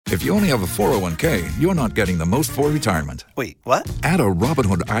If you only have a 401k, you're not getting the most for retirement. Wait, what? Add a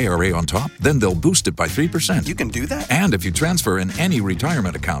Robinhood IRA on top, then they'll boost it by 3%. You can do that? And if you transfer in any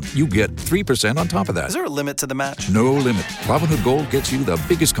retirement account, you get 3% on top of that. Is there a limit to the match? No limit. Robinhood Gold gets you the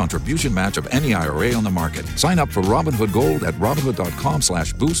biggest contribution match of any IRA on the market. Sign up for Robinhood Gold at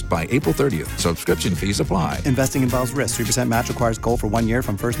Robinhood.com/boost by April 30th. Subscription fees apply. Investing involves risk. 3% match requires gold for 1 year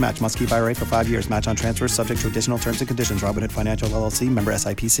from first match. Must keep IRA for 5 years. Match on transfers subject to additional terms and conditions. Robinhood Financial LLC, member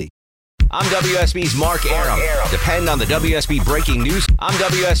SIPC. I'm WSB's Mark Arum. Depend on the WSB Breaking News. I'm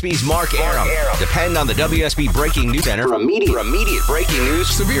WSB's Mark Arum. Depend on the WSB Breaking News Center for immediate breaking news,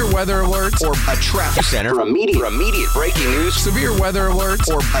 severe weather alerts, or a traffic center for immediate breaking news, severe weather alerts,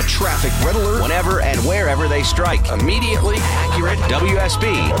 or a traffic red alert, whenever and wherever they strike. Immediately accurate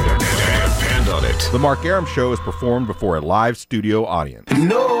WSB. Depend on it. The Mark Arum Show is performed before a live studio audience.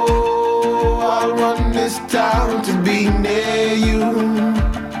 No, I want this town to be near you.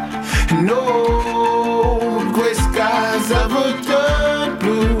 No gray skies ever turn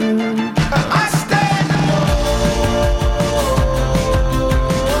blue. I stand alone.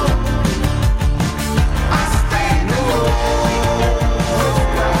 I stand alone.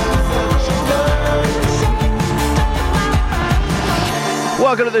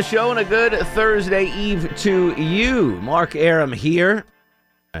 Welcome to the show and a good Thursday Eve to you. Mark Arum here.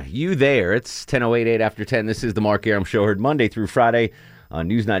 You there. It's 10:08 after 10. This is the Mark Arum Show, heard Monday through Friday on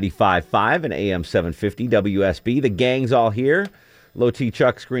News 95.5 and AM 750 WSB. The gang's all here. Low T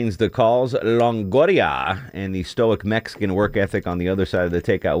Chuck screens the calls. Longoria and the stoic Mexican work ethic on the other side of the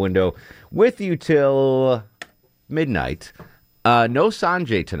takeout window with you till midnight. No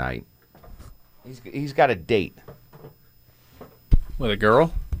Sanjay tonight. He's got a date. With a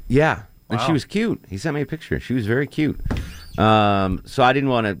girl? Yeah. And Wow. she was cute. He sent me a picture. She was very cute. So I didn't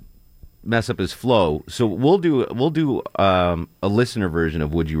want to mess up his flow. So we'll do a listener version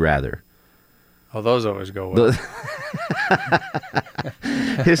of Would You Rather. Oh, those always go well.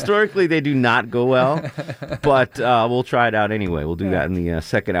 Historically, they do not go well, but we'll try it out anyway. We'll do that in the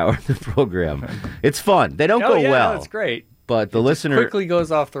second hour of the program. It's fun. They don't go well. No, it's great. But the listener quickly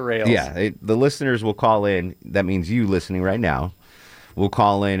goes off the rails. Yeah, the listeners will call in. That means you listening right now will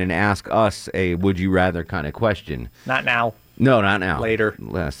call in and ask us a Would You Rather kind of question. Not now. No, not now. Later.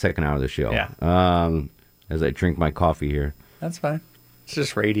 Second hour of the show. Yeah. As I drink my coffee here. That's fine. It's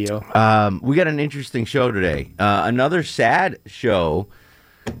just radio. We got an interesting show today. Another sad show.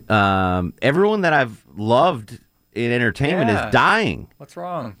 Everyone that I've loved in entertainment is dying. What's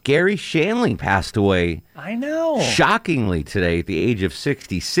wrong? Gary Shandling passed away. I know. Shockingly today at the age of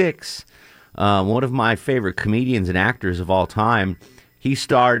 66. One of my favorite comedians and actors of all time. He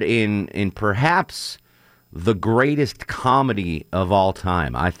starred in perhaps the greatest comedy of all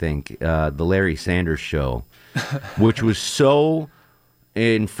time, I think, the Larry Sanders Show, which was so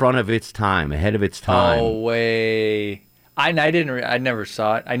in front of its time, ahead of its time. Oh, way. I never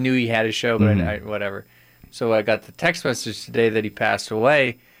saw it. I knew he had a show, but whatever. So I got the text message today that he passed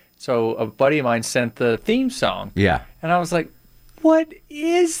away. So a buddy of mine sent the theme song. Yeah. And I was like, what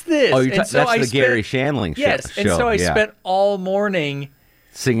is this? Oh, that's the Gary Shandling show. Yes, and so I spent all morning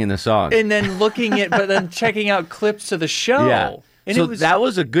singing the song. and then looking at, but then checking out clips of the show. Yeah. And so that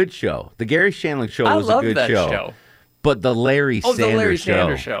was a good show. The Gary Shandling show was a good that show. show. But the Larry Sanders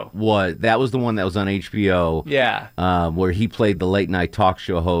show was the one that was on HBO. Yeah. Where he played the late night talk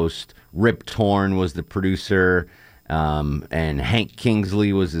show host. Rip Torn was the producer. And Hank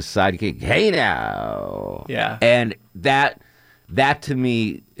Kingsley was his sidekick. Hey now. Yeah. And that to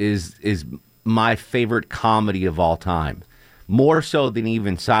me is my favorite comedy of all time. More so than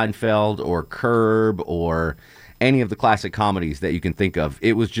even Seinfeld or Curb or any of the classic comedies that you can think of.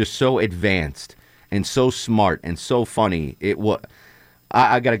 It was just so advanced and so smart and so funny.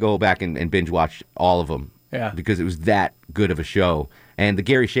 I got to go back and binge watch all of them. Yeah. Because it was that good of a show. And the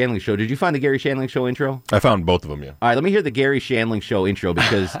Gary Shandling Show. Did you find the Gary Shandling Show intro? I found both of them, yeah. All right, let me hear the Gary Shandling Show intro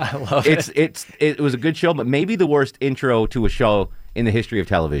because I love it. It was a good show, but maybe the worst intro to a show in the history of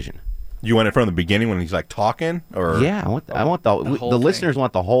television. You want it from the beginning when he's like talking, or yeah, I want the listeners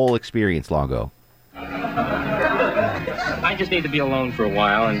want the whole experience, Longo. I just need to be alone for a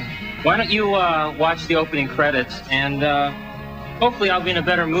while, and why don't you watch the opening credits, and hopefully I'll be in a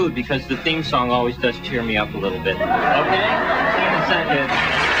better mood because the theme song always does cheer me up a little bit. Okay? See you in a second.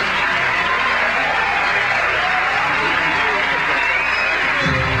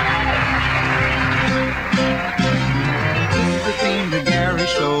 The theme to Gary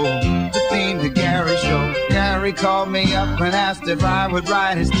Show. The theme to Gary Show. Gary called me up and asked if I would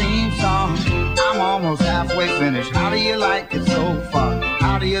write his theme song. I'm almost halfway finished. How do you like it so far?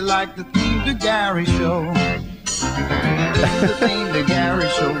 How do you like the theme to Gary Show? This is the theme to Gary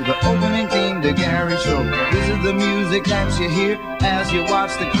Show, the opening theme to Gary Show. This is the music that you hear as you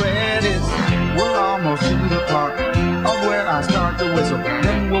watch the credits. We're almost to the part of where I start to whistle.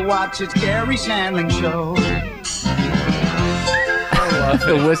 Then we'll watch It's Gary Shandling Show.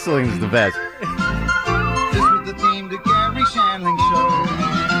 The whistling's the best. This was the theme to Gary Shandling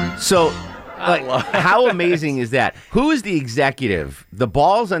Show. So, like, how amazing is that? Who is the executive? The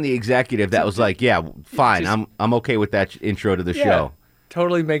ball's on the executive that was like, yeah, fine, I'm okay with that intro to the show.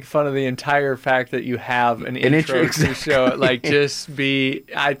 Totally make fun of the entire fact that you have an intro to the show. Like,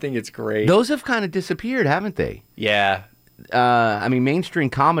 I think it's great. Those have kind of disappeared, haven't they? Yeah. I mean, mainstream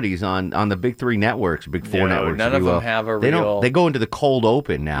comedies on the big three networks, big four networks. None of them have a real. They go into the cold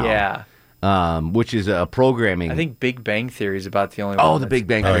open now. Yeah. Which is a programming. I think Big Bang Theory is about the only one. Oh, the Big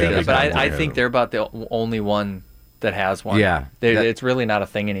Bang Theory. But I think they're about the only one that has one. Yeah. It's really not a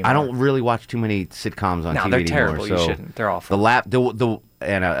thing anymore. I don't really watch too many sitcoms on TV anymore. No, they're terrible. You shouldn't. They're awful.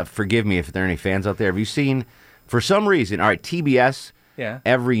 And forgive me if there are any fans out there. Have you seen, for some reason, all right, TBS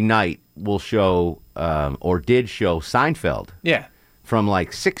every night will show, or did show, Seinfeld. Yeah. From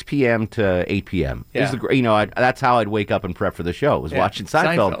like 6 p.m. to 8 p.m. Yeah. That's how I'd wake up and prep for the show, was watching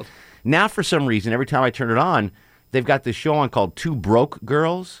Seinfeld. Now, for some reason, every time I turn it on, they've got this show on called Two Broke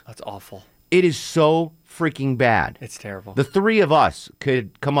Girls. That's awful. It is so freaking bad. It's terrible. The three of us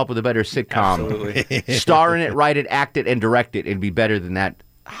could come up with a better sitcom. Absolutely. Star in it, write it, act it, and direct it, and be better than that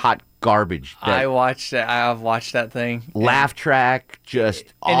hot garbage. I've watched that thing. Laugh track, just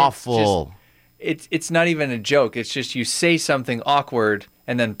awful. It's not even a joke. It's just you say something awkward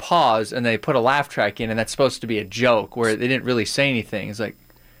and then pause, and they put a laugh track in, and that's supposed to be a joke where they didn't really say anything. It's like,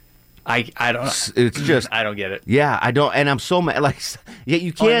 I don't know. It's just I don't get it. Yeah, I don't, and I'm so mad. Like, yeah,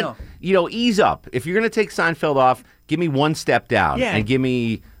 you can't. Ease up. If you're gonna take Seinfeld off, give me one step down and give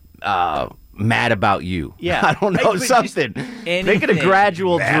me Mad About You. Yeah, I don't know, something. Make it a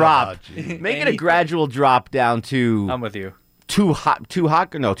gradual drop. Make it a gradual drop down to. I'm with you. Two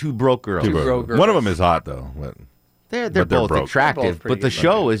broke girls. Two broke girls. One of them is hot though. They're both broke. attractive, but the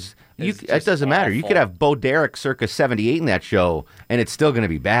show is. It doesn't matter. You could have Bo Derek circa 78 in that show, and it's still going to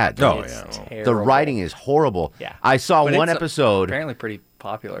be bad. Oh, yeah. The writing is horrible. Yeah. I saw one episode. Apparently pretty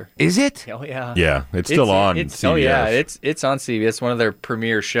popular. Is it? Oh, yeah. Yeah, it's still on CBS. Oh, yeah, it's on CBS. It's one of their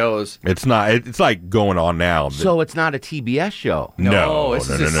premier shows. It's not. It's like going on now. So it's not a TBS show? No, this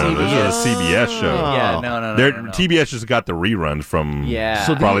is a CBS. This is a CBS show. Yeah, no. TBS just got the reruns from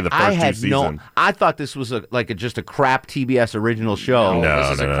so probably the first two seasons. I thought this was just a crap TBS original show. No,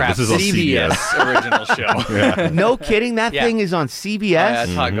 this is a crap CBS original show. Yeah. No kidding, that thing is on CBS? Yeah,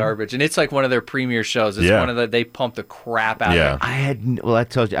 it's hot garbage. And it's like one of their premier shows. It's one of they pump the crap out of it. That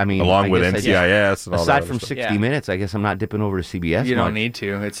tells you, I mean. Along with NCIS and all that. Aside from 60 Minutes, I guess I'm not dipping over to CBS. You don't need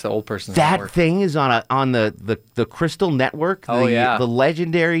to. It's the old person's That network. thing is on the Crystal Network. The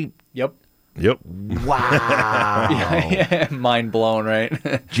legendary. Yep. Wow. Mind blown,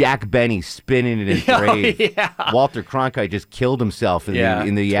 right? Jack Benny spinning in his grave. Yeah. Walter Cronkite just killed himself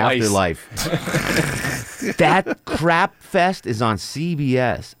in the afterlife. That crap fest is on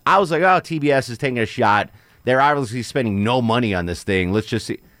CBS. I was like, TBS is taking a shot. They're obviously spending no money on this thing. Let's just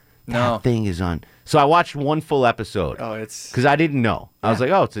see. That thing is on. So I watched one full episode. Oh, it's because I didn't know. I was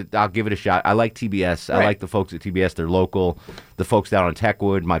like, I'll give it a shot. I like TBS. I like the folks at TBS. They're local. The folks down on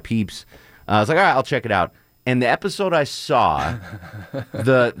Techwood, my peeps. I was like, all right, I'll check it out. And the episode I saw,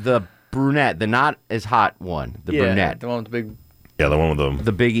 the brunette, the not as hot one, the brunette, the one with the big. Yeah, the one with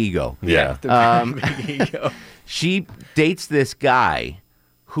the big ego. Yeah, the big ego. She dates this guy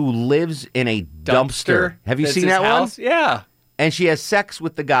who lives in a dumpster. Have you seen that house? one? Yeah. And she has sex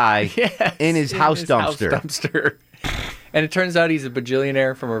with the guy in his house dumpster. And it turns out he's a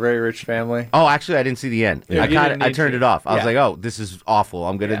bajillionaire from a very rich family. Oh, actually, I didn't see the end. Yeah. I turned it off. I was like, oh, this is awful.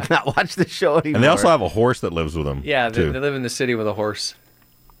 I'm going to not watch the show anymore. And they also have a horse that lives with them. Yeah, they live in the city with a horse.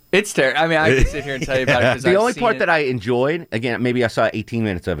 It's terrible. I mean, I can sit here and tell you about it. The only part that I enjoyed, again, maybe I saw 18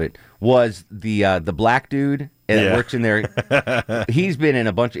 minutes of it, was the black dude that works in there. He's been in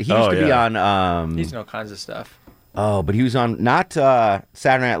a bunch of. He used to be on. He's in all kinds of stuff. Oh, but he was on not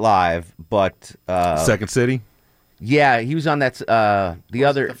Saturday Night Live, but Second City. Yeah, he was on that. The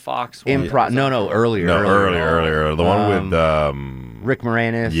other the Fox one. improv. No, earlier. Earlier. The one with Rick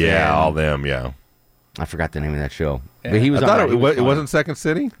Moranis. Yeah, all them. Yeah. I forgot the name of that show. Yeah. But he was. I thought it wasn't Second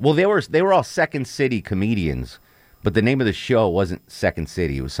City. Well, they were all Second City comedians, but the name of the show wasn't Second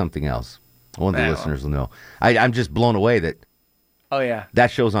City. It was something else. One of the listeners will know. I'm just blown away that. Oh yeah. That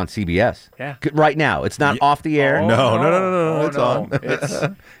show's on CBS. Yeah. Right now, it's not off the air. No. It's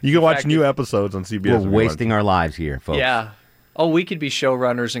on. You can watch new episodes on CBS. We're wasting our lives here, folks. Yeah. Oh, we could be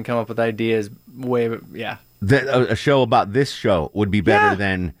showrunners and come up with ideas. A show about this show would be better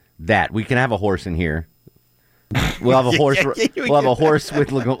than that. We can have a horse in here. We'll have a horse. We'll have a horse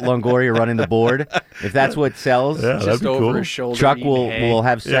with Longoria running the board. If that's what sells, just over cool. His shoulder. Chuck will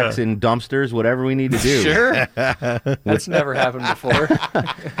have sex in dumpsters. Whatever we need to do. Sure, that's never happened before.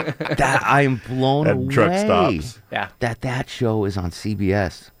 That I am blown away. Truck stops. Yeah, that show is on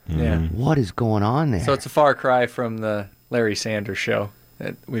CBS. Yeah, what is going on there? So it's a far cry from the Larry Sanders Show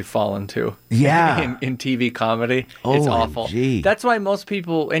that we've fallen to. Yeah. in TV comedy. It's awful. That's why most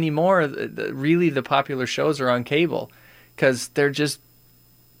people anymore, really the popular shows are on cable, because they're just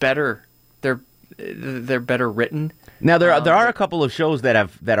better. They're better written. Now there are a couple of shows that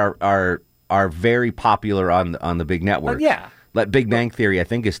are very popular on the big networks. Yeah. Like Big Bang Theory, I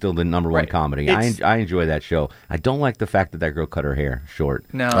think, is still the number one comedy. I enjoy that show. I don't like the fact that girl cut her hair short.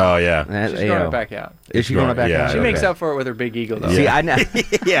 No. Oh, yeah. She's growing it back out. Is she growing it back out? She makes up for it with her big ego, though. See, I know.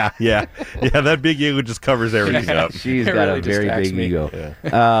 Yeah, that big ego just covers everything up. She's got a very big ego.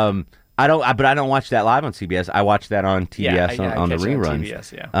 Yeah. I don't watch that live on CBS. I watch that on TBS on the reruns. On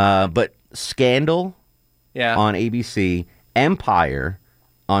TBS, but Scandal on ABC, Empire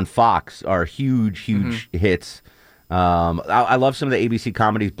on Fox are huge hits. I love some of the ABC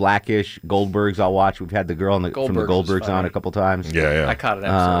comedies. Blackish, Goldbergs. I'll watch. We've had the girl from the Goldbergs on a couple times. Yeah. I caught an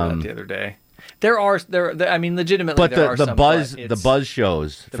episode of that the other day. There are I mean, legitimately, but the buzz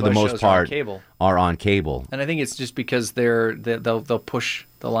shows for the most part are on cable. And I think it's just because they'll push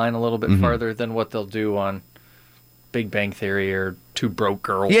the line a little bit farther than what they'll do on Big Bang Theory or Two Broke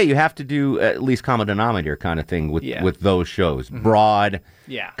Girls. Yeah, you have to do at least common denominator kind of thing with those shows. Broad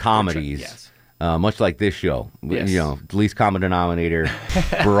comedies. Yes. Much like this show, least common denominator,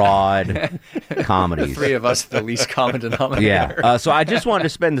 broad comedies. The three of us, the least common denominator. Yeah. So I just wanted to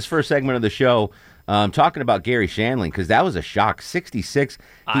spend this first segment of the show talking about Gary Shandling, because that was a shock. 66.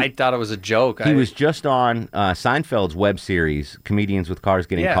 I thought it was a joke. He was just on Seinfeld's web series, Comedians with Cars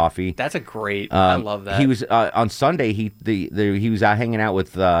Getting Coffee. That's a great. I love that. He was on Sunday. He was out hanging out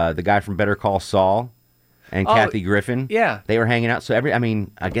with the guy from Better Call Saul. And Kathy Griffin. Yeah. They were hanging out. So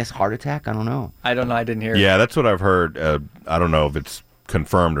I guess heart attack? I don't know. I don't know. I didn't hear it. Yeah, that's what I've heard. I don't know if it's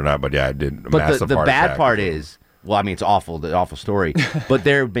confirmed or not, but yeah, I did. But the bad part is, well, I mean, it's awful, the awful story. But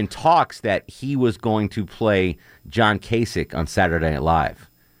there have been talks that he was going to play John Kasich on Saturday Night Live,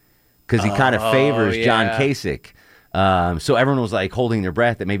 because he kind of favors John Kasich. So everyone was like holding their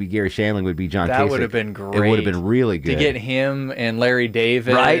breath that maybe Gary Shandling would be John Kasich. That would have been great. It would have been really good to get him and Larry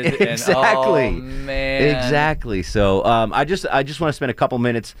David. Right? Exactly. Oh, man. Exactly. So I just want to spend a couple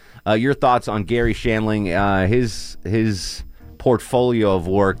minutes. Your thoughts on Gary Shandling, his portfolio of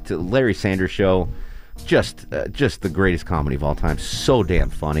work, to Larry Sanders Show. Just the greatest comedy of all time. So damn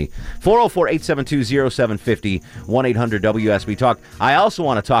funny. 404-872-0750, 1-800-WSB Talk. I also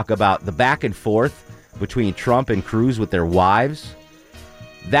want to talk about the back and forth between Trump and Cruz with their wives.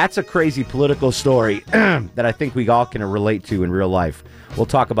 That's a crazy political story that I think we all can relate to in real life. We'll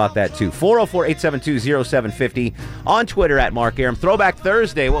talk about that too. 404-872-0750, on Twitter at Mark Arum. Throwback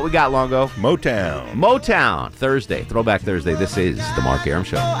Thursday. What we got, Longo? Motown Thursday. Throwback Thursday. This is the Mark Arum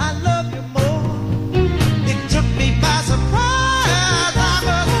Show. I love you more. It took me by surprise.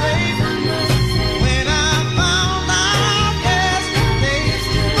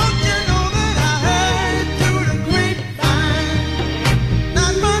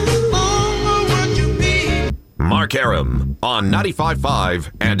 Mark Arum on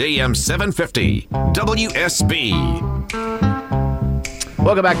 95.5 and AM 750 WSB.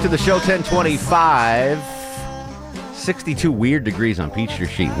 Welcome back to the show. 1025. 62 weird degrees on Peachtree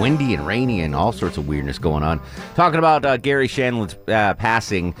Street. Windy and rainy and all sorts of weirdness going on. Talking about Gary Shandling's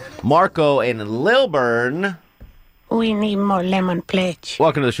passing. Marco and Lilburn. We need more lemon pledge.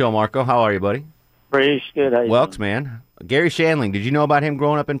 Welcome to the show, Marco. How are you, buddy? Pretty good. Welks, man. Gary Shandling, did you know about him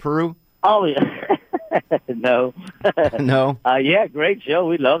growing up in Peru? Oh, yeah. No. No? Yeah, great show.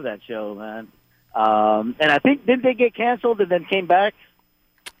 We love that show, man. And I think, didn't they get canceled and then came back?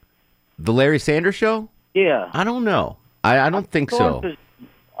 The Larry Sanders Show? Yeah. I don't know. I don't think so.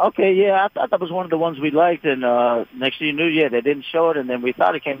 Okay, yeah, I thought that was one of the ones we liked, and next thing you knew, they didn't show it, and then we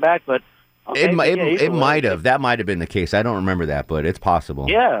thought it came back, but... Okay, it might have. That might have been the case. I don't remember that, but it's possible.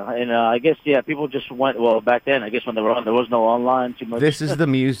 Yeah, and I guess, people just went, back then, I guess when they were on, there was no online too much. This is the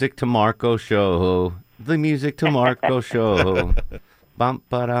Music to Marco Show. The Music to Marco Show. Bum,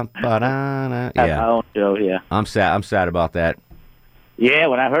 ba-dum, ba-da-na. Yeah. My own show, yeah. I'm sad about that. Yeah,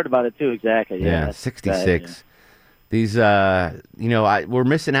 when I heard about it, too, exactly. Yeah, 66. Bad, yeah. These, we're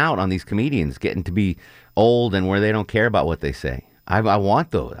missing out on these comedians getting to be old and where they don't care about what they say. I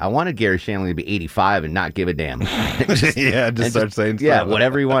want those. I wanted Gary Shandling to be 85 and not give a damn. just start saying stuff. Yeah,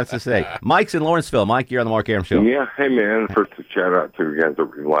 whatever he wants to say. Mike's in Lawrenceville. Mike, you're on the Mark Arum Show. Yeah, hey, man. First, a shout-out to you guys, a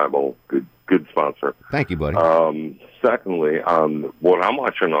reliable, good sponsor. Thank you, buddy. Secondly, what I'm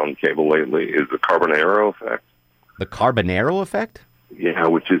watching on cable lately is the Carbonaro Effect. The Carbonaro Effect? Yeah,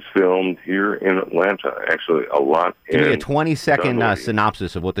 which is filmed here in Atlanta. Actually, a lot. Give me a 20-second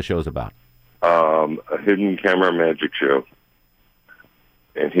synopsis of what the show's about. A hidden camera magic show.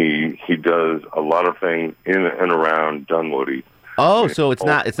 And he does a lot of things in and around Dunwoody. Oh, so it's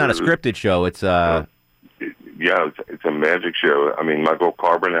not a scripted show. It's yeah, it's a magic show. I mean, Michael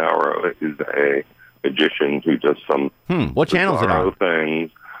Carbonaro is a magician who does some what channel is it on?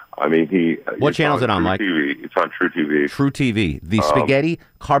 Things. I mean, what channel is it on, Mike? TV. It's on True TV. True TV. The Spaghetti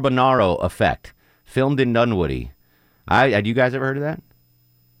Carbonaro Effect, filmed in Dunwoody. Had you guys ever heard of that?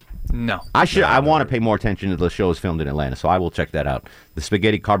 No. I want to pay more attention to the shows filmed in Atlanta, so I will check that out. The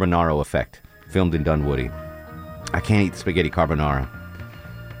Spaghetti Carbonaro Effect, filmed in Dunwoody. I can't eat spaghetti carbonara.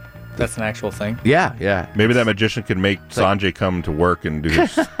 That's an actual thing? Yeah. Maybe that magician can make Sanjay come to work and do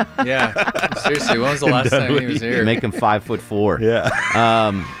this. Yeah. Seriously, when was the last time he was here? Make him 5'4". Yeah.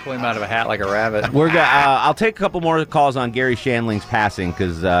 Pull him out of a hat like a rabbit. I'll take a couple more calls on Gary Shandling's passing,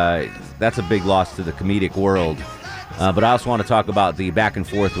 because that's a big loss to the comedic world. But I also want to talk about the back and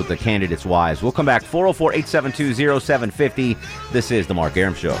forth with the candidates' wives. We'll come back. 404-872-0750. This is The Mark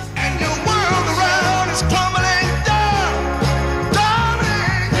Arum Show. And your world around is crumbling down, down.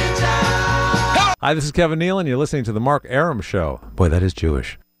 Hi, this is Kevin Nealon. You're listening to The Mark Arum Show. Boy, that is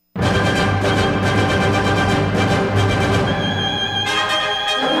Jewish.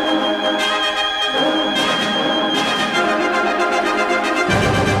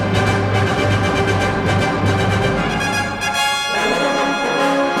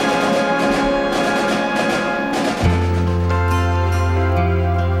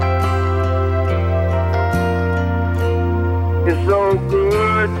 It's so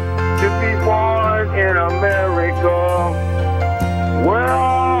good to be born in America, where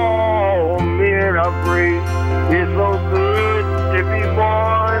all men are free. It's so good to be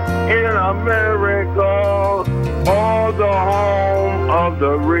born in America, all the home of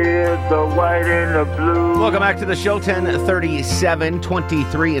the red, the white, and the blue. Welcome back to the show.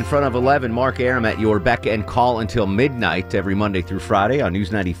 10:37, in front of 11. Mark Arum at your beck and call until midnight every Monday through Friday on News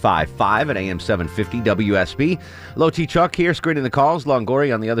 95.5 at AM 750 WSB. Low T Chuck here, screening the calls.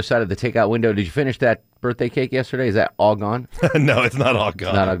 Longoria on the other side of the takeout window. Did you finish that birthday cake yesterday? Is that all gone? No, it's not all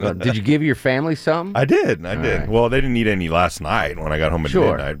gone. Not all gone. Did you give your family some? I did. Right. Well, they didn't eat any last night when I got home at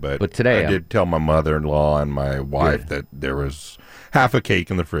midnight. But today I did tell my mother-in-law and my wife that there was half a cake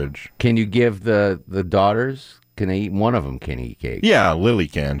in the fridge. Can you give the daughters? Can they eat one of them? Can eat cake? Yeah, Lily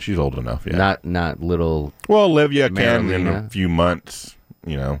can. She's old enough. Yeah. Not little. Well, Olivia can in a few months.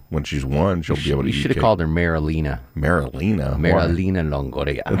 You know, when she's one, she'll be able to eat. You should have called her Marilina. Marilina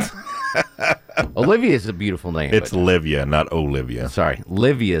Longoria. Olivia is a beautiful name. It's Livia, not Olivia. Sorry,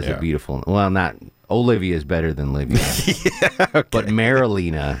 Livia is a beautiful. Well, not Olivia is better than Livia. But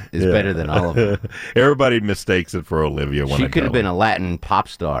Marilina is better than all of them. Everybody mistakes it for Olivia. She could have been a Latin pop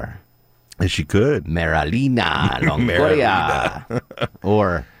star. She could. Marilina Longoria.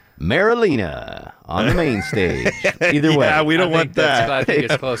 Or Marilina on the main stage. Either way. Yeah, we don't want that. I think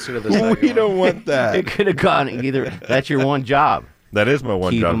it's closer to the second We don't want that. It could have gone either. That's your one job. That is my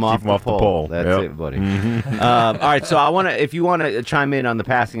one job. Keep them off the pole. That's it, buddy. All right, so if you want to chime in on the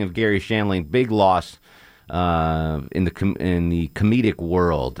passing of Gary Shandling, big loss in the comedic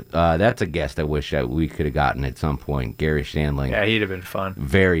world. That's a guest I wish we could have gotten at some point. Gary Shandling. Yeah, he'd have been fun.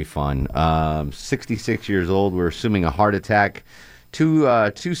 Very fun. 66 years old. We're assuming a heart attack.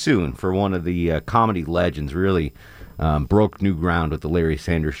 Too soon for one of the comedy legends. Really broke new ground with the Larry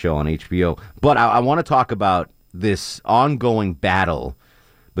Sanders Show on HBO. But I want to talk about this ongoing battle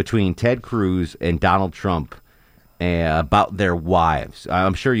between Ted Cruz and Donald Trump about their wives.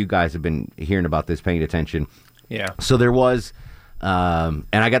 I'm sure you guys have been hearing about this, paying attention. Yeah. So there was, and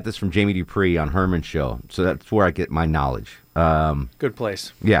I got this from Jamie Dupree on Herman's show. So that's where I get my knowledge. Good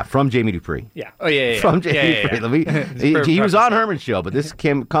place. Yeah, from Jamie Dupree. Yeah. Oh, yeah. From Jamie Dupree. He was on Herman's show, but this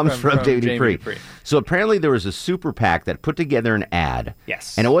comes from Jamie Dupree. So apparently there was a super PAC that put together an ad.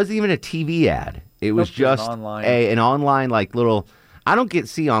 Yes. And it wasn't even a TV ad. It was just an online like little. I don't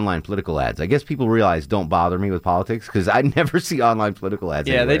see online political ads. I guess people realize don't bother me with politics because I never see online political ads.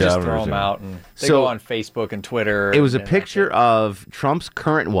 Yeah, anywhere. they just throw them out and they go on Facebook and Twitter. It was a picture of Trump's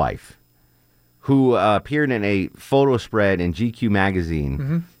current wife, who appeared in a photo spread in GQ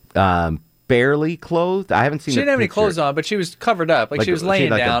magazine, barely clothed. I haven't seen. She didn't have any clothes on, but she was covered up. Like she was laying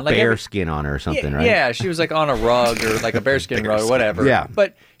down, like bear skin on her or something, right? Yeah, she was like on a rug or like a bearskin rug or whatever. Yeah,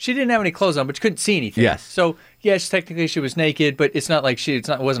 but she didn't have any clothes on, but you couldn't see anything. Yes. So yes, technically she was naked, but it's not like it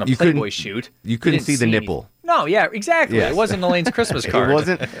wasn't a Playboy shoot. You couldn't see the nipple. No, yeah, exactly. Yes. It wasn't Elaine's Christmas card. It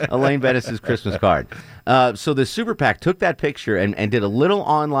wasn't Elaine Benes's Christmas card. So the Super PAC took that picture and did a little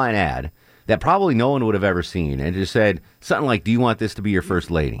online ad that probably no one would have ever seen, and just said something like, "Do you want this to be your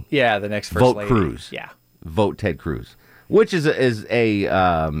first lady?" Yeah, the next first vote lady. Cruz. Yeah, vote Ted Cruz, which is a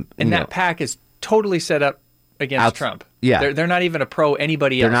and that PAC is totally set up against Trump. Yeah, they're not even a pro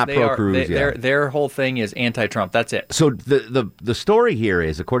anybody else. They're not pro Cruz. Their whole thing is anti-Trump. That's it. So the story here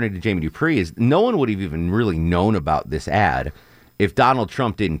is, according to Jamie Dupree, is no one would have even really known about this ad if Donald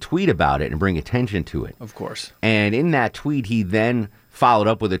Trump didn't tweet about it and bring attention to it. Of course. And in that tweet, he then followed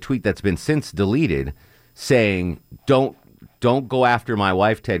up with a tweet that's been since deleted, saying, "Don't go after my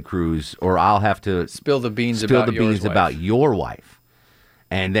wife, Ted Cruz, or I'll have to spill the beans about your wife."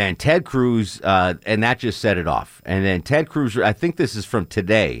 And then Ted Cruz, and that just set it off. And then Ted Cruz, I think this is from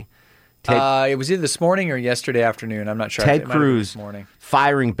today. It was either this morning or yesterday afternoon. I'm not sure. Ted Cruz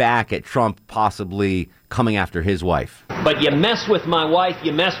firing back at Trump, possibly coming after his wife. But you mess with my wife,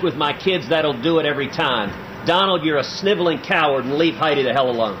 you mess with my kids, that'll do it every time. Donald, you're a sniveling coward, and leave Heidi the hell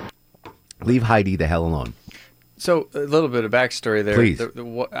alone. Leave Heidi the hell alone. So a little bit of backstory there. Please.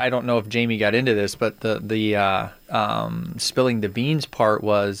 I don't know if Jamie got into this, but the spilling the beans part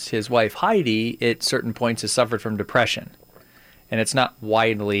was his wife Heidi at certain points has suffered from depression, and it's not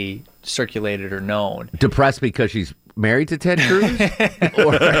widely circulated or known. Depressed because she's married to Ted Cruz,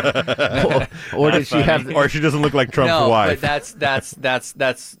 or did she have? Or she doesn't look like Trump's wife. But that's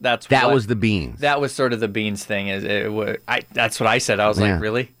that was the beans. That was sort of the beans thing. That's what I said. I was like,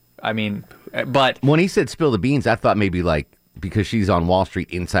 really? I mean, but when he said spill the beans, I thought maybe like because she's on Wall Street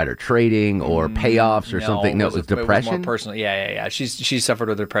insider trading or payoffs or something. No, it was depression. It was more personal. Yeah. She suffered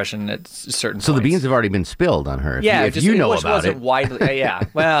with depression at certain points. So the beans have already been spilled on her. If it wasn't widely. Yeah.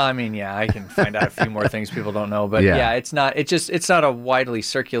 Well, I mean, I can find out a few more things people don't know, but it's not. It's not a widely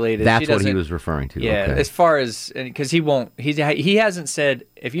circulated. That's what he was referring to. Yeah, okay. As far as because he hasn't said.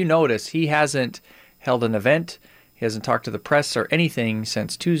 If you notice, he hasn't held an event. He hasn't talked to the press or anything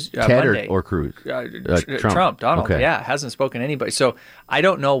since Tuesday, Monday. or Cruz? Trump, Donald. Okay. Yeah, hasn't spoken to anybody. So I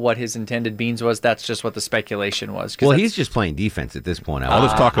don't know what his intended beans was. That's just what the speculation was. Well, he's just playing defense at this point. All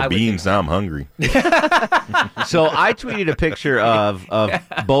this talk of beans, now I'm hungry. So I tweeted a picture of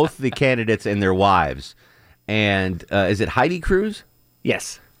both the candidates and their wives. And is it Heidi Cruz?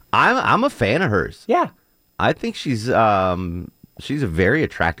 Yes. I'm a fan of hers. Yeah. I think she's a very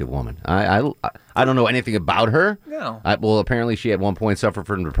attractive woman. I don't know anything about her. No. Well, apparently she at one point suffered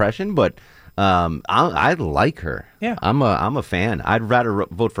from depression, but I like her. Yeah. I'm a fan. I'd rather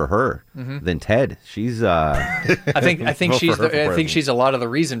vote for her than Ted. She's. I think she's a lot of the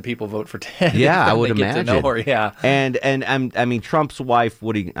reason people vote for Ted. Yeah, I would imagine. To know her, yeah. And I mean Trump's wife.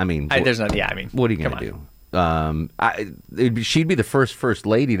 What are you going to do? She'd be the first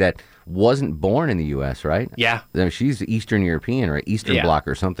lady that wasn't born in the U.S., right? Yeah. I mean, she's Eastern European or Eastern Bloc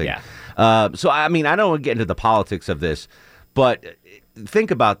or something. Yeah. So, I mean, I don't want to get into the politics of this, but think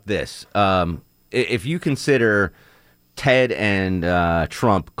about this. If you consider Ted and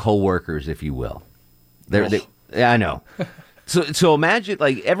Trump co-workers, if you will. I know. So imagine,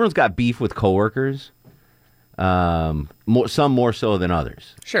 like, everyone's got beef with co-workers. Some more so than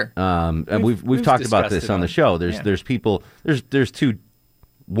others. Sure. And we've talked about this on the show. There's people. There's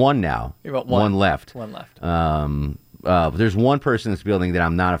one now. One left. One left. There's one person in this building that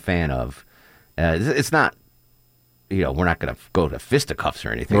I'm not a fan of. It's not. We're not going to go to fisticuffs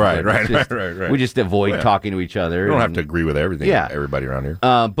or anything. Right. We just avoid talking to each other. We don't have to agree with everything. Yeah. Everybody around here.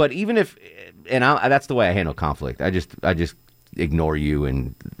 But even if, that's the way I handle conflict. I just ignore you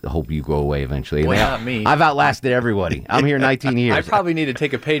and hope you go away eventually. Well, not me. I've outlasted everybody. I'm here 19 years. I probably need to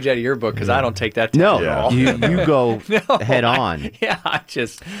take a page out of your book because I don't take that at all. You go head on.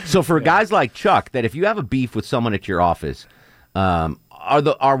 So for guys like Chuck, that if you have a beef with someone at your office,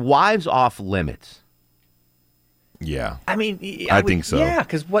 are wives off limits? Yeah. I mean, I think so. Yeah,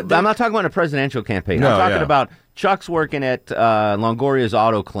 because I'm not talking about a presidential campaign. I'm talking about Chuck's working at Longoria's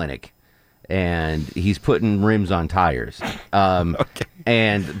Auto Clinic. And he's putting rims on tires. Okay.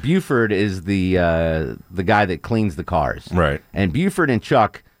 And Buford is the guy that cleans the cars. Right. And Buford and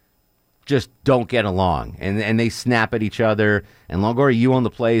Chuck just don't get along, and they snap at each other. And Longoria, you own the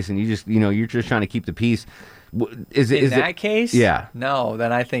place, and you're just trying to keep the peace. In that case? Yeah. No,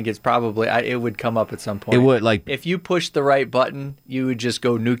 then I think it's probably, it would come up at some point. It would, like... If you push the right button, you would just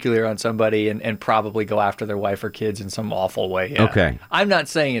go nuclear on somebody and probably go after their wife or kids in some awful way. Yeah. Okay. I'm not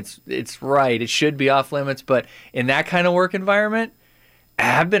saying it's right. It should be off limits, but in that kind of work environment,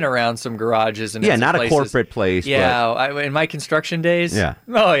 I've been around some garages and not places. A corporate place. Yeah, in my construction days. Yeah.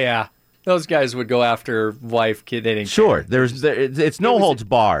 Oh yeah, those guys would go after wife, kid. They didn't. Sure, care. It's no holds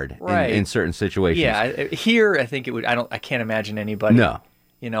barred in certain situations. Yeah, here I think it would. I can't imagine anybody. No.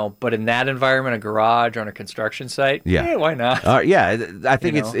 But in that environment, a garage or on a construction site, why not? I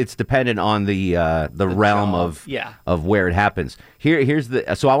think it's dependent on the realm of where it happens. Here's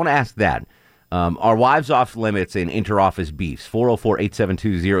so I want to ask that. Are wives off limits in interoffice beefs?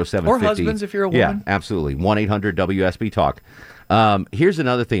 404-872-0750. Or husbands if you're a woman. Yeah, absolutely. 1-800-WSB-TALK. Here's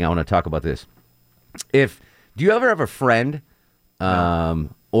another thing I want to talk about this. Do you ever have a friend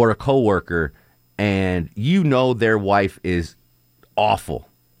or a coworker and you know their wife is awful?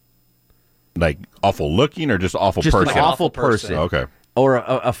 Like awful looking or just awful person? Just an awful person. Okay. Or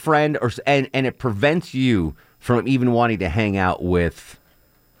a friend, and it prevents you from even wanting to hang out with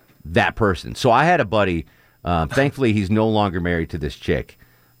that person. So I had a buddy, thankfully he's no longer married to this chick.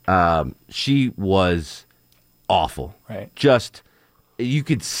 She was awful. Right. Just, you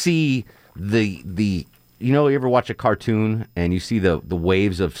could see the you ever watch a cartoon and you see the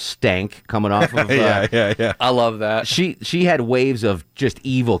waves of stank coming off of yeah. I love that. She had waves of just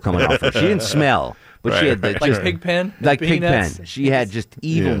evil coming off her. She didn't smell, but she had like Pigpen? Like Pigpen. She had just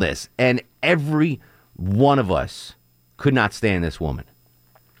evilness. Yeah. And every one of us could not stand this woman.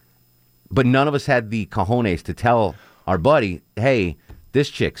 But none of us had the cojones to tell our buddy, hey, this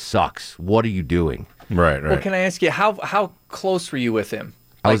chick sucks. What are you doing? Right. Well, can I ask you, how close were you with him?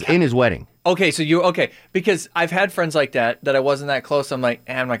 I was in his wedding. Okay, so because I've had friends like that I wasn't that close. I'm like,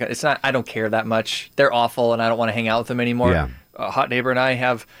 I'm not gonna, I don't care that much. They're awful, and I don't want to hang out with them anymore. Yeah. Hot Neighbor and I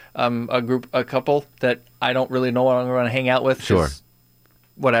have a couple that I don't really know what I'm going to hang out with. Sure.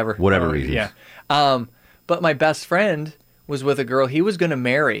 Whatever reasons. Yeah. But my best friend was with a girl he was going to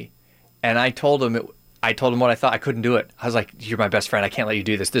marry, and I told him what I thought. I couldn't do it. I was like, you're my best friend. I can't let you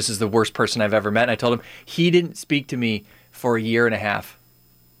do this. This is the worst person I've ever met. And I told him he didn't speak to me for a year and a half.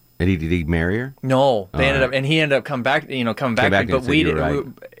 And did he marry her? No, he ended up coming back. But we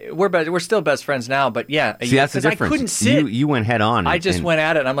didn't. Right. We're still best friends now. But yeah, see, that's the difference. I couldn't sit. You went head on. I just went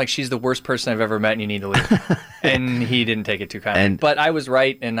at it. And I'm like, she's the worst person I've ever met, and you need to leave. And he didn't take it too kindly. But I was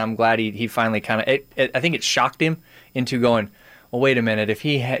right, and I'm glad he finally kind of. I think it shocked him into going, well, wait a minute. If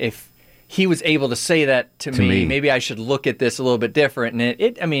he was able to say that to me, maybe I should look at this a little bit different. And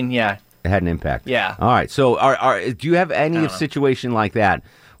it had an impact. Yeah. All right. So, do you have any situation like that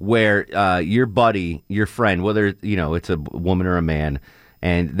where your buddy, your friend, whether it's a woman or a man,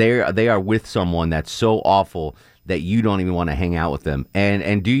 and they are with someone that's so awful that you don't even want to hang out with them,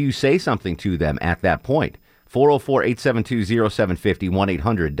 and do you say something to them at that point? 404-872-0750,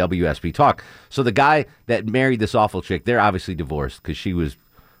 1-800-WSB-TALK. So the guy that married this awful chick, they're obviously divorced because she was,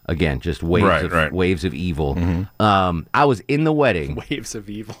 again, just waves of evil. Mm-hmm. I was in the wedding. Waves of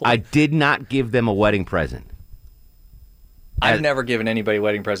evil. I did not give them a wedding present. I've never given anybody a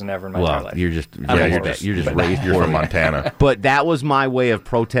wedding present ever in my entire life. You're just raised from Montana. But that was my way of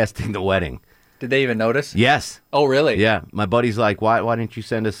protesting the wedding. Did they even notice? Yes. Oh, really? Yeah. My buddy's like, why didn't you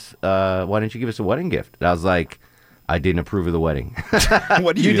send us? Why didn't you give us a wedding gift? And I was like, I didn't approve of the wedding.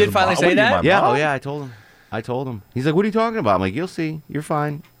 What you did finally say that? Yeah. Oh, yeah. I told him. He's like, what are you talking about? I'm like, you'll see. You're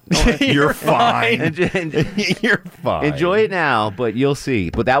fine. You're fine. You're fine. Enjoy it now, but you'll see.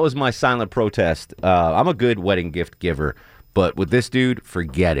 But that was my silent protest. I'm a good wedding gift giver. But with this dude,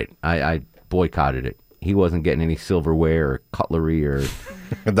 forget it. I boycotted it. He wasn't getting any silverware or cutlery or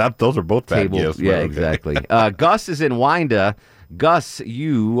those are both bad gifts. Yeah, okay. Exactly. Gus is in Wyandotte. Gus,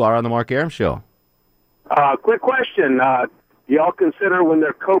 you are on the Mark Arum Show. Quick question. Do y'all consider when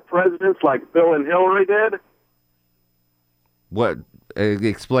they're co-presidents like Bill and Hillary did? What?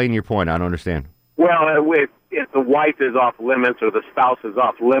 Explain your point. I don't understand. Well, if the wife is off limits or the spouse is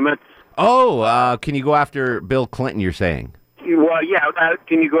off limits. Oh, can you go after Bill Clinton, you're saying? Well, yeah.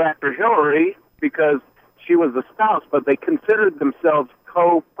 Can you go after Hillary because she was the spouse, but they considered themselves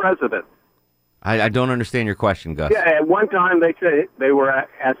co-presidents? I don't understand your question, Gus. Yeah, at one time they said they were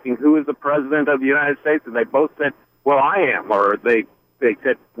asking who is the president of the United States, and they both said, "Well, I am," or they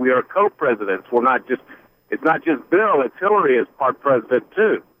said we are co-presidents. We're not just. It's not just Bill; it's Hillary as part president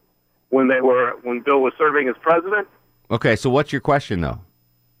too. When Bill was serving as president. Okay, so what's your question though?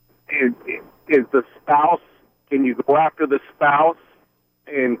 Is the spouse? Can you go after the spouse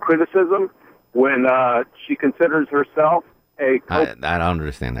in criticism when she considers herself a? I don't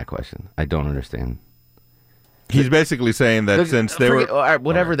understand that question. I don't understand. He's basically saying that since they were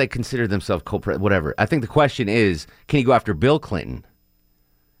whatever they consider themselves whatever. I think the question is, can you go after Bill Clinton?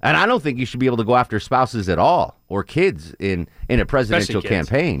 And I don't think you should be able to go after spouses at all or kids in a presidential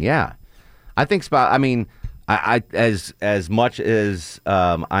campaign. Yeah, I think I as much as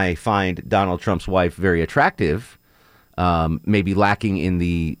I find Donald Trump's wife very attractive, maybe lacking in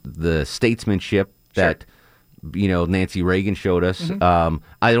the statesmanship that Nancy Reagan showed us. Mm-hmm.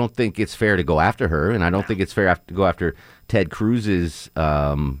 I don't think it's fair to go after her, and I don't think it's fair to go after Ted Cruz's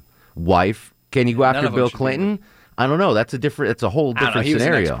wife. Can you go after Bill Clinton? I don't know. That's a whole different he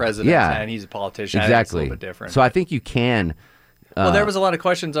scenario. Was the next president, and he's a politician. Exactly. It's a little bit different. So I think you can. Well, there was a lot of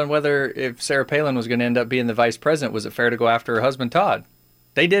questions on whether if Sarah Palin was going to end up being the vice president, was it fair to go after her husband Todd?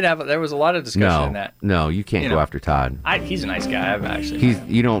 There was a lot of discussion in that. No, you can't go after Todd. He's a nice guy. I've actually.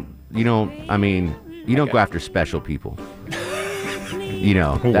 You don't go after special people. This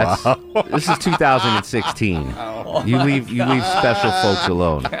is 2016. You leave special folks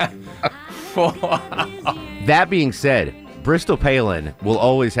alone. That being said, Bristol Palin will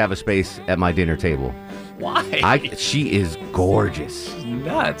always have a space at my dinner table. Why? She is gorgeous. She's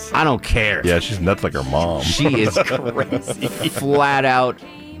nuts. I don't care. Yeah, she's nuts like her mom. She is crazy. Flat out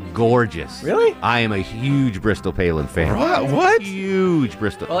gorgeous. Really? I am a huge Bristol Palin fan. What? Huge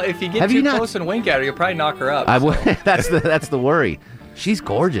Bristol. Well, if you get too close and wink at her, you'll probably knock her up. That's the worry. She's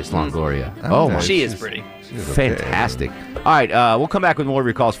gorgeous, Longoria. Oh, she is pretty. Fantastic. All right, we'll come back with more of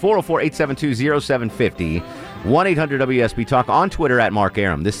your calls. 404-872-0750. 1-800-WSB Talk. On Twitter at Mark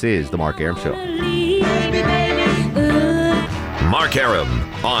Arum. This is The Mark Arum Show. Mark Arum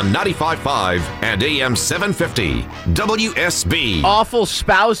on 95.5 and AM 750 WSB. Awful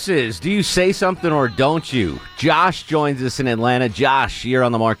spouses. Do you say something or don't you? Josh joins us in Atlanta. Josh, you're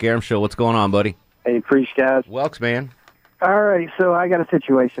on The Mark Arum Show. What's going on, buddy? Hey, preach, guys. Welks, man. All right, so I got a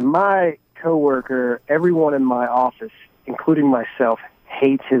situation. My coworker, everyone in my office, including myself,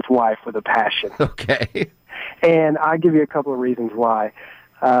 hates his wife with a passion. Okay. And I'll give you a couple of reasons why.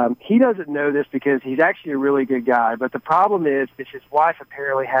 He doesn't know this because he's actually a really good guy, but the problem is that his wife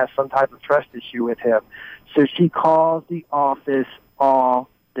apparently has some type of trust issue with him. So she calls the office all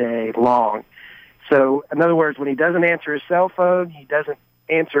day long. So, in other words, when he doesn't answer his cell phone, he doesn't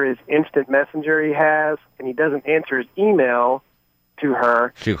answer his instant messenger he has, and he doesn't answer his email to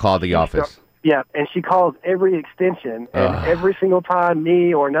her. She'll call the office. Yeah, and she calls every extension, and every single time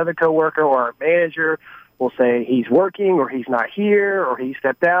me or another coworker or our manager will say he's working or he's not here or he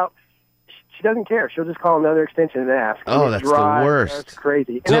stepped out, she doesn't care. She'll just call another extension and ask. Oh, that's the worst. That's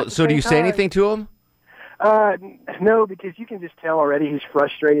crazy. So do you say anything to him? No, because you can just tell already he's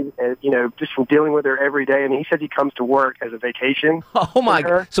frustrated, just from dealing with her every day. And he says he comes to work as a vacation. Oh, my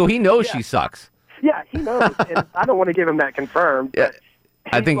God. So he knows she sucks. Yeah, he knows. And I don't want to give him that confirmed. Yeah.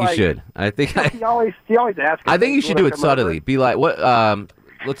 I think you should. I think he always asks. I think you should do it subtly. Be like, what?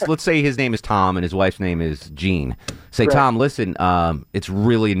 Let's say his name is Tom and his wife's name is Jean. Say, right. Tom, listen, it's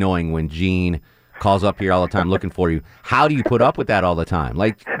really annoying when Jean calls up here all the time looking for you. How do you put up with that all the time?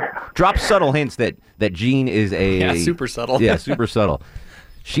 Like, drop subtle hints that Jean is super subtle. Yeah, super subtle.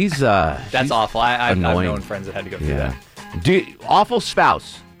 She's that's awful. I've known friends that had to go through that. Awful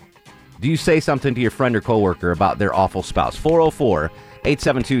spouse. Do you say something to your friend or coworker about their awful spouse?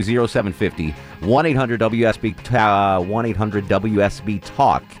 404-872-0750. 1-800-WSB 1-800-WSB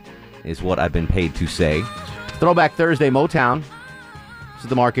Talk is what I've been paid to say. Throwback Thursday, Motown. This is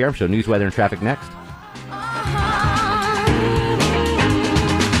the Mark Arum Show. News, weather, and traffic next.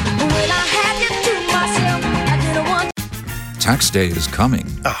 Tax day is coming.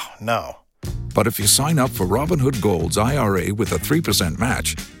 Oh, no. But if you sign up for Robinhood Gold's IRA with a 3%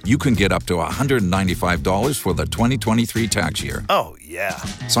 match, you can get up to $195 for the 2023 tax year. Oh, yeah.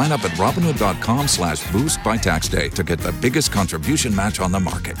 Sign up at Robinhood.com/boost by tax day to get the biggest contribution match on the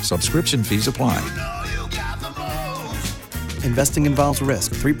market. Subscription fees apply. Investing involves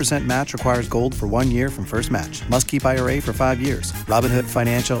risk. 3% match requires gold for 1 year from first match. Must keep IRA for 5 years. Robinhood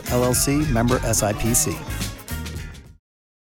Financial, LLC, member SIPC.